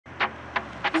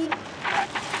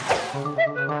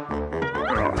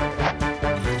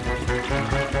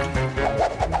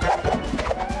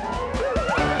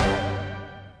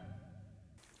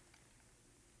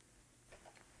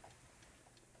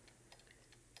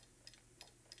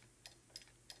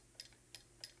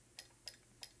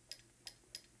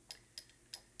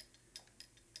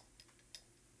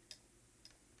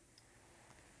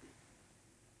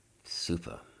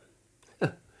super.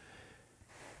 A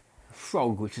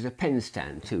frog, which is a pen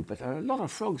stand too, but there are a lot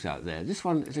of frogs out there. This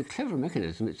one is a clever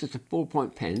mechanism. It's just a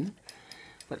ballpoint pen,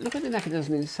 but look at the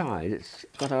mechanism inside. It's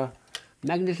got a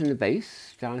magnet in the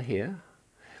base down here,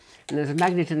 and there's a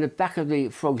magnet in the back of the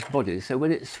frog's body, so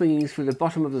when it's swinging through the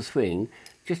bottom of the swing,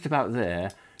 just about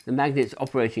there, the magnet's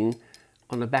operating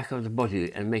on the back of the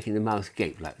body and making the mouth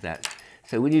gape like that.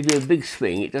 So when you do a big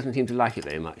swing, it doesn't seem to like it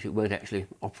very much. It won't actually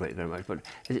operate very much. But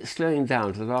as it's slowing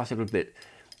down to the last little bit,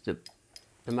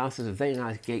 the mouth has a very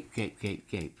nice gape, gape, gape,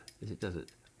 gape as it does it.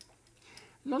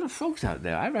 A lot of frogs out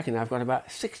there. I reckon I've got about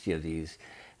 60 of these.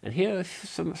 And here are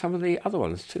some of the other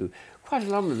ones too. Quite a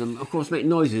lot of them, of course, make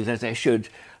noises as they should,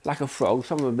 like a frog.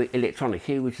 Some of them are electronic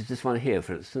here, which is this one here,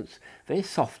 for instance. Very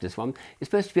soft, this one. It's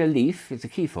supposed to be a leaf. It's a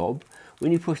key fob.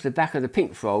 When you push the back of the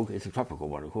pink frog, it's a tropical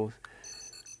one, of course.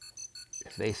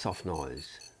 It's a very soft noise.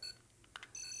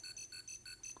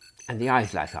 And the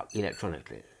eyes light up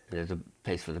electronically. And there's a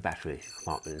place for the battery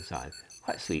compartment inside.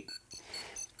 Quite sweet.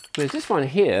 Whereas this one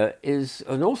here is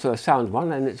also a sound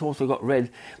one, and it's also got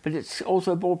red, but it's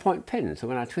also a ballpoint pen. So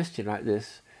when I twist it like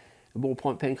this, the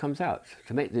ballpoint pen comes out.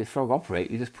 To make the frog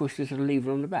operate, you just push this little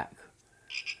lever on the back.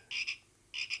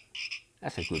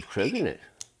 That's a good croak, isn't it?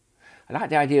 I like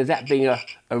the idea of that being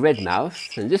a red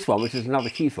mouse, and this one, which is another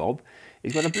key fob,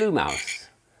 has got a blue mouse.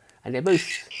 And they both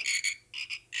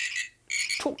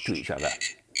talk to each other.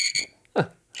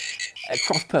 At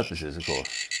cross purposes, of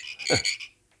course.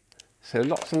 So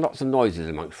lots and lots of noises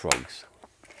amongst frogs.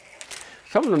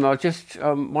 Some of them are just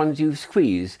ones you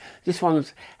squeeze. This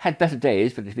one's had better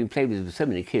days, but it's been played with so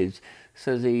many kids,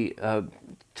 so the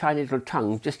tiny little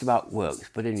tongue just about works,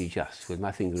 but only just, with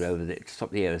my finger over it to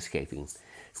stop the air escaping.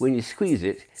 When you squeeze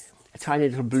it, a tiny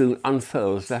little balloon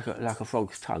unfurls like a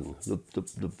frog's tongue. Blub, blub,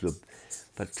 blub, blub.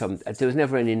 But there was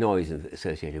never any noise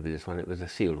associated with this one. It was a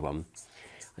sealed one.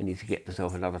 I need to get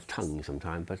myself another tongue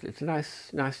sometime, but it's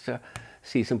nice to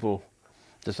see simple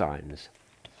designs.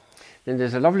 Then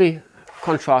there's a lovely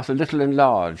contrast of little and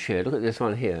large here. Look at this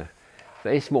one here.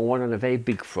 Very small one and a very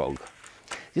big frog.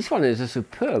 This one is a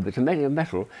superb, it's made of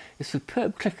metal, a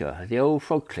superb clicker, the old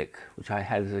frog click, which I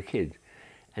had as a kid.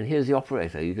 And here's the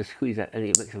operator. You just squeeze that and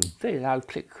it makes a very loud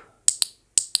click.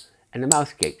 And the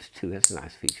mouth gapes too. That's a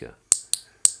nice feature.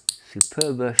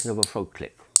 Superb version of a frog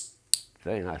click.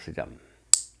 Very nicely done.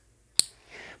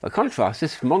 By contrast,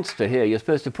 this monster here, you're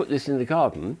supposed to put this in the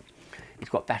garden. It's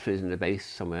got batteries in the base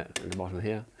somewhere at the bottom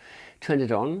here. Turn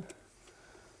it on.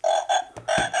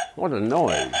 What a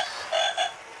noise.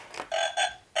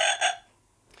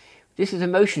 This is a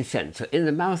motion sensor. In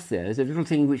the mouth there is a little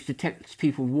thing which detects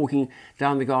people walking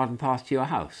down the garden path to your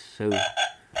house. So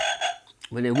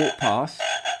when they walk past,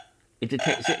 it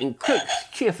detects it and croaks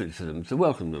cheerfully to them to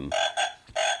welcome them.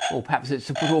 Or perhaps it's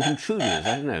to put off intruders,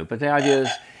 I don't know. But the idea is,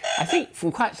 I think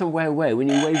from quite some way away, when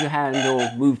you wave your hand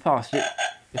or move past it,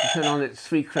 if you turn on its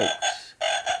 3 croaks.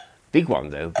 Big one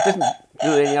though. It doesn't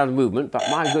do any other movement, but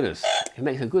my goodness, it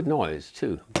makes a good noise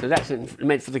too. So that's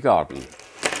meant for the garden.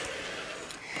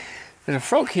 There's a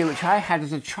frog here which I had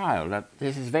as a child.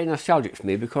 This is very nostalgic for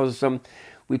me because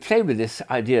we played with this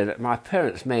idea that my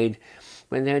parents made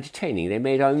when they were entertaining. They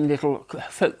made our own little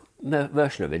folk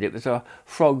version of it. It was a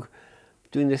frog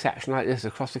doing this action like this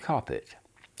across the carpet.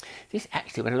 This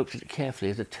actually, when I looked at it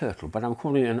carefully, is a turtle, but I'm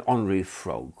calling it an ornery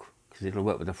frog because it'll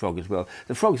work with the frog as well.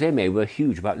 The frogs they made were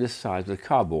huge, about this size, with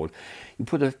cardboard. You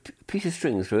put a piece of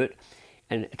string through it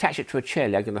and attach it to a chair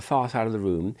leg on the far side of the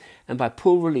room, and by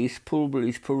pull, release, pull,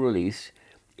 release, pull, release,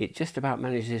 it just about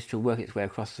manages to work its way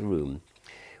across the room.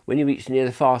 When you reach near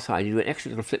the far side, you do an extra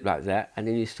little flip like that, and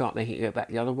then you start making it go back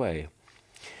the other way.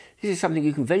 This is something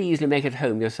you can very easily make at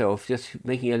home yourself, just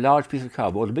making a large piece of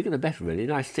cardboard, the bigger the better really,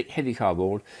 nice thick heavy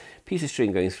cardboard, piece of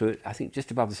string going through it, I think just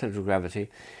above the centre of gravity,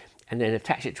 and then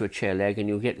attach it to a chair leg and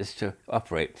you'll get this to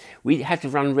operate. We had to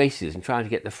run races and try to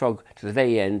get the frog to the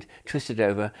very end, twist it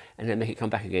over, and then make it come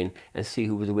back again and see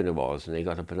who the winner was, and they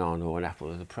got a banana or an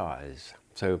apple as a prize.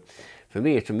 So for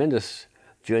me, a tremendous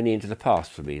journey into the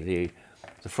past for me,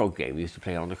 the frog game we used to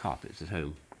play on the carpets at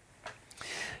home.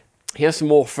 Here's some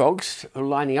more frogs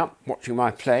lining up, watching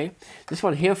my play. This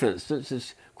one here, for instance,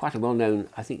 is quite a well-known,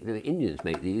 I think the Indians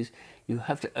make these. You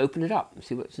have to open it up and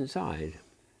see what's inside.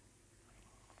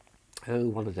 Oh,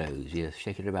 one of those, yes,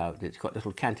 shake it about. It's got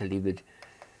little cantilevered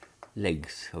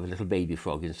legs of a little baby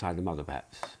frog inside the mother,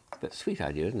 perhaps. But sweet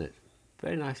idea, isn't it?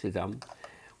 Very nicely done.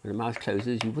 When the mouth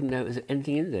closes, you wouldn't know there's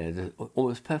anything in there. There's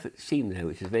almost perfect seam there,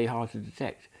 which is very hard to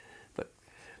detect. But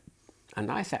a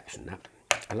nice action, that.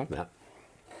 I love that.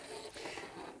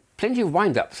 plenty of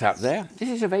wind-ups out there. This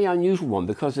is a very unusual one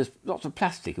because there's lots of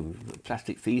plastic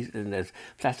feet, and there's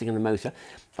plastic in the motor,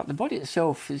 but the body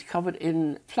itself is covered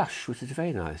in plush, which is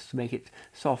very nice to make it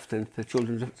soft and for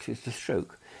children to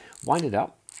stroke. Wind it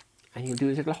up, and you'll do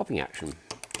a little hopping action.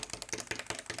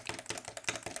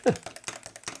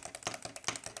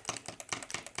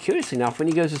 Curiously enough, when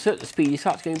he goes a certain speed, he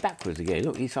starts going backwards again.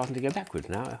 Look, he's starting to go backwards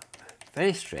now.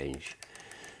 Very strange.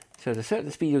 So at a certain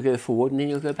speed you'll go forward and then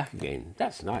you'll go back again.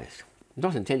 That's nice.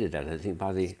 Not intended that, I think,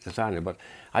 by the designer, but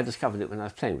I discovered it when I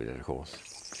was playing with it, of course.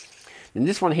 And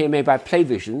this one here, made by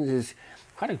Playvisions, is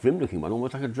quite a grim-looking one,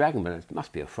 almost like a dragon, but it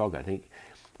must be a frog, I think.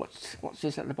 What's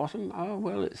this at the bottom? Oh,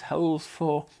 well, it's holes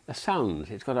for a sound.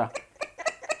 It's got a...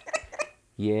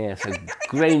 Yes, a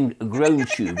groan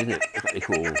tube, isn't it? That's what they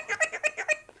call.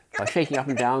 By shaking up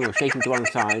and down or shaking to one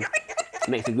side, it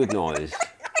makes a good noise.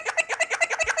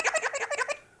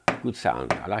 Good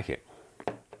sound, I like it.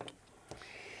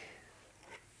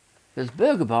 There's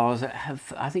burger bars that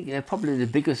have, I think they're probably the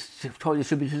biggest toy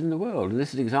distributors in the world, and this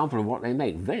is an example of what they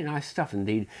make. Very nice stuff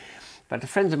indeed. But the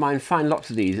friends of mine find lots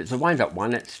of these. It's a wind-up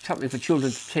one. It's something for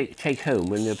children to take home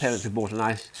when their parents have bought a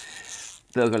nice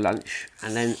burger lunch,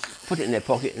 and then put it in their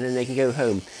pocket, and then they can go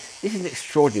home. This is an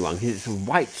extraordinary one because it's a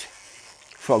white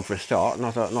frog for a start,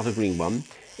 not a green one.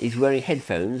 He's wearing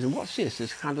headphones, and what's this?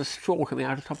 There's kind of straw coming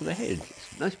out of the top of the head.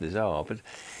 It's most bizarre,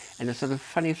 and a sort of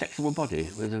funny flexible body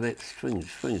with a bit strings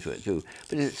to it too.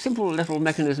 But it's a simple little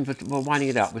mechanism for winding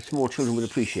it up, which small children would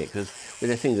appreciate because with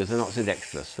their fingers they're not so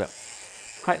dexterous. But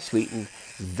quite sweet and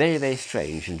very, very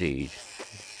strange indeed.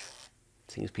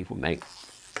 Things people make.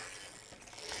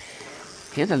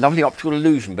 Here's a lovely optical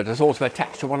illusion, but it's also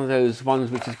attached to one of those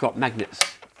ones which has got magnets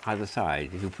either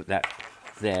side. If you put that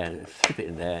there and slip it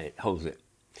in there, it holds it.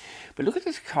 But look at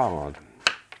this card.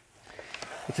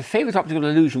 It's a favourite optical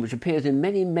illusion which appears in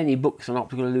many, many books on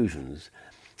optical illusions.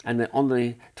 And on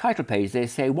the title page they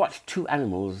say, what two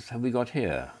animals have we got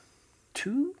here?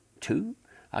 Two?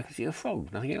 I can see a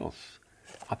frog, nothing else.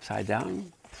 Upside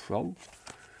down, frog.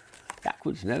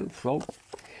 Backwards, no, frog. Well,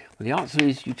 the answer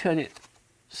is you turn it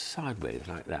sideways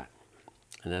like that.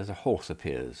 And there's a horse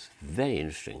appears. Very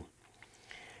interesting.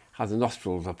 How the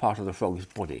nostrils are part of the frog's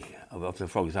body, of the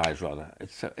frog's eyes rather.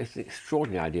 It's an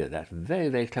extraordinary idea. That's very,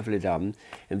 very cleverly done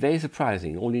and very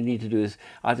surprising. All you need to do is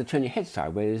either turn your head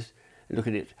sideways and look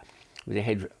at it with your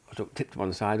head tipped to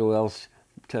one side, or else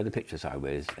turn the picture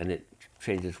sideways and it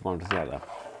changes from one to the other.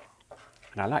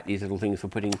 And I like these little things for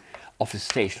putting office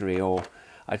stationery or,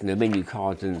 I don't know, menu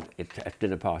cards at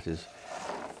dinner parties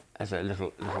as a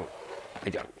little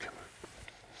adjunct.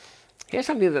 Here's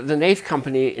something that the Nath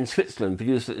company in Switzerland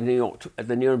produced at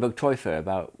the Nuremberg Toy Fair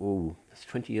about, that's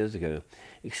 20 years ago.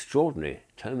 Extraordinary.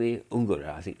 Tomi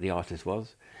Ungura, I think the artist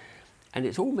was. And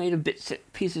it's all made of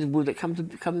pieces of wood that come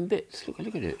in bits.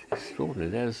 Look at it. Extraordinary.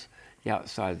 There's the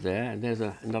outside there, and there's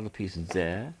another piece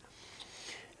there.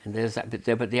 And there's that bit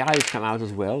there, but the eyes come out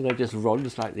as well. They're just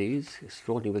rods like these.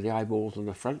 Extraordinary with the eyeballs on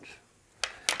the front.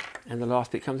 And the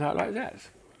last bit comes out like that.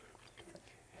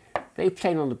 Very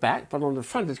plain on the back, but on the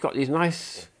front it's got these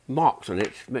nice marks on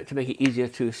it to make it easier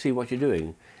to see what you're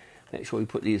doing. Make sure you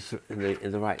put these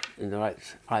in the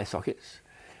right eye sockets,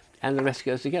 and the rest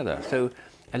goes together. So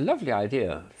a lovely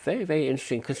idea, very, very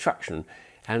interesting construction,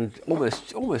 and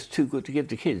almost too good to give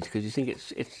to kids because you think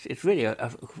it's really a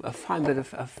fine bit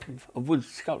of wood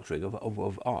sculpturing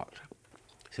of art.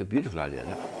 It's a beautiful idea.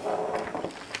 That.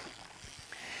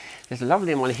 There's a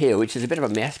lovely one here, which is a bit of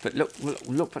a mess, but look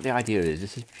what the idea is.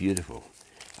 This is beautiful.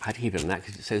 I had to keep it on that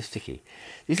because it's so sticky.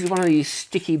 This is one of these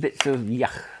sticky bits of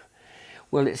yuck.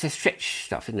 Well, it's a stretch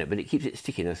stuff, isn't it? But it keeps its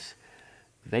stickiness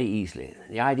very easily.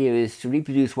 The idea is to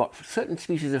reproduce what certain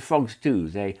species of frogs do.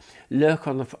 They lurk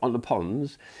on the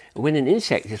ponds, and when an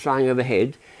insect is flying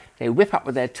overhead, they whip up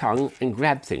with their tongue and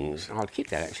grab things. I'll keep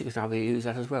that actually because I'll use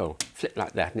that as well. Flip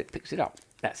like that and it picks it up.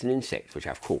 That's an insect which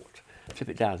I've caught. Flip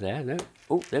it down there, no,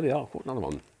 oh, there we are, caught another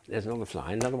one. There's another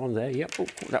fly, another one there, yep, oh,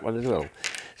 caught that one as well.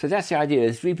 So that's the idea,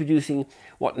 is reproducing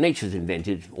what nature's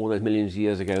invented all those millions of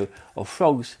years ago, of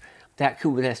frogs that could,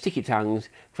 with their sticky tongues,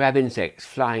 grab insects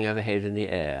flying overhead in the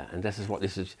air. And this is what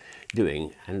this is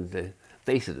doing. And the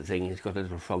base of the thing has got a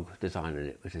little frog design in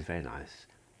it, which is very nice.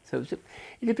 So it's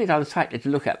a bit unsightly to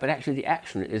look at, but actually the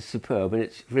action is superb and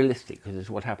it's realistic because it's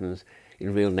what happens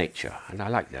in real nature. And I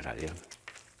like that idea.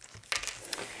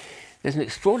 There's an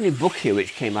extraordinary book here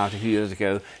which came out a few years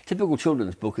ago. Typical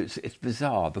children's book. It's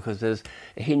bizarre because there's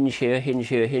a hinge here,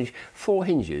 hinge, 4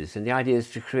 hinges. And the idea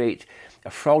is to create a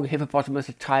frog, a hippopotamus,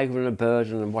 a tiger and a bird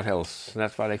and what else. And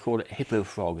that's why they call it a hippo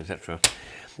frog, etc.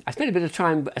 I spent a bit of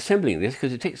time assembling this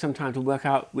because it takes some time to work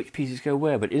out which pieces go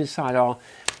where. But inside are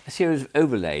a series of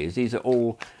overlays. These are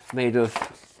all made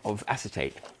of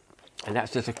acetate, and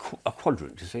that's just a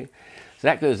quadrant, you see. So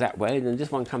that goes that way, and then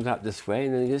this one comes out this way,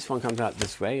 and then this one comes out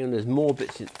this way, and there's more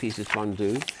bits and pieces to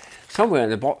undo. Somewhere in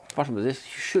the bottom of this,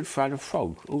 you should find a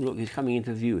frog. Oh, look, he's coming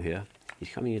into view here. He's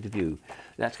coming into view.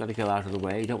 That's got to go out of the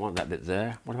way. You don't want that bit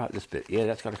there. What about this bit? Yeah,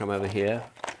 that's got to come over here.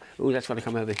 Oh, that's got to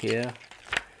come over here.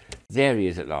 There he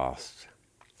is at last.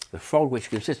 The frog, which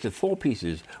consists of 4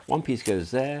 pieces. One piece goes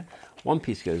there, one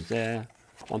piece goes there,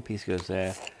 one piece goes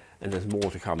there, and there's more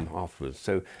to come afterwards.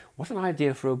 So what an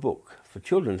idea for a book. For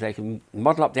children, they can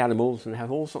model up the animals and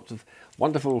have all sorts of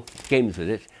wonderful games with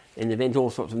it and invent all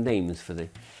sorts of names for the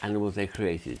animals they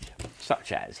created,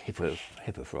 such as hippo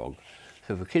frog.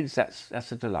 So for kids,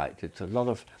 that's a delight. It's a lot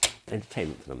of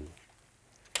entertainment for them.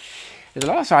 And the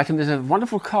last item is a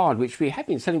wonderful card which we have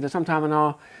been selling for some time on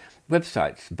our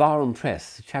website, Bar and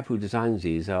Press. The chap who designs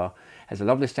these has a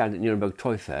lovely stand at Nuremberg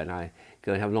Toy Fair, and I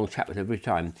go and have a long chat with him every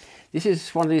time. This is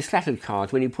one of these slatted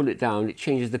cards. When you pull it down, it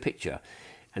changes the picture.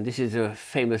 And this is a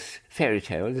famous fairy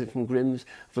tale, is it, from Grimm's,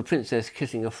 of a princess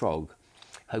kissing a frog,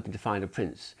 hoping to find a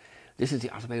prince. This is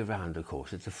the other way around, of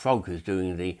course. It's the frog who's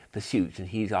doing the pursuit, and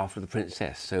he's after the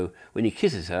princess. So when he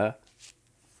kisses her,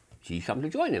 she's come to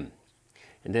join him.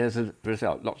 And there's the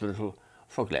result, lots of little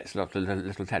froglets, lots of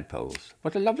little tadpoles.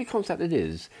 What a lovely concept it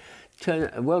is.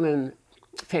 Turn a well-known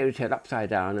fairy tale upside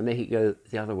down and make it go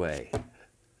the other way.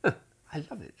 I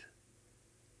love it.